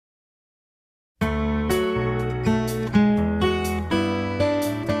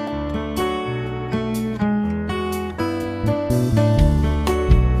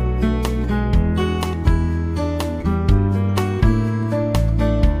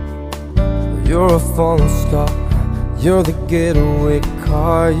You're a falling star, you're the getaway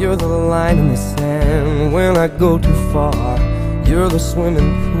car, you're the line in the sand when I go too far. You're the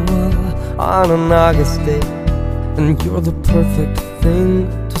swimming pool on an August day, and you're the perfect thing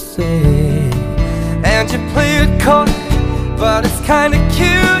to say. And you play it coy, but it's kinda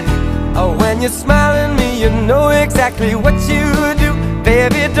cute. Oh, when you smile at me, you know exactly what you do.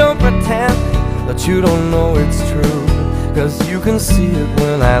 Baby, don't pretend that you don't know it's true, 'cause you can see it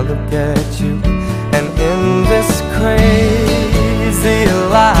when I look at you. And in this crazy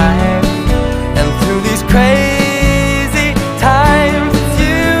life, and through these crazy times, it's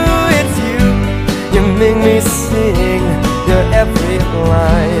you. You make me sing your every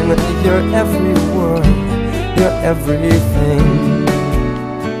line, your every word, your everything.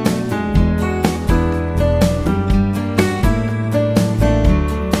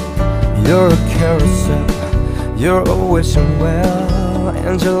 You're a carousel, you're a wishing well,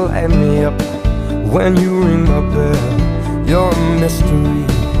 and you light me up when you ring my bell. You're a mystery,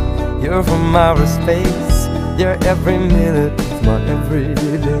 you're from outer space, you're every minute of my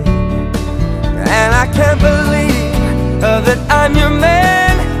everyday. And I can't believe that I'm your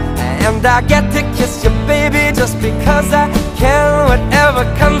man, and I get to kiss you, baby, just because I can. Whatever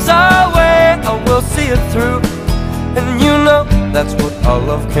comes our way, I will see it through, and you know that's what our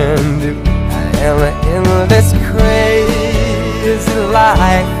love can do. And in this crazy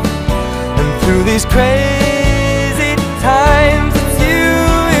life, and through these crazy times,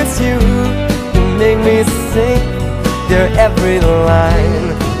 it's you. You make me sing your every line,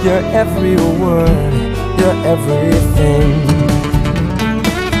 your every word, your everything.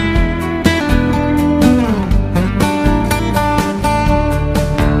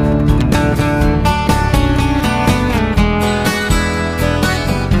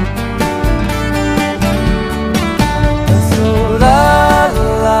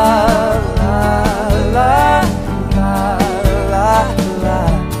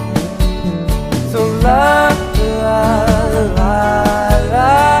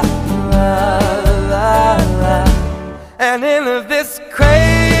 And in this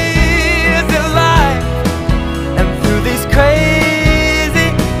crazy life, and through these crazy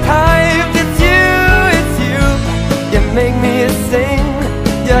times, it's you. You make me sing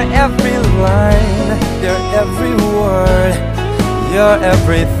your every line, your every word, your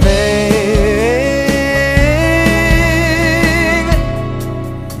everything,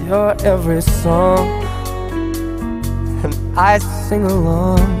 your every song, and I sing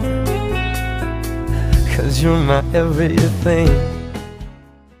along, 'cause you're my everything.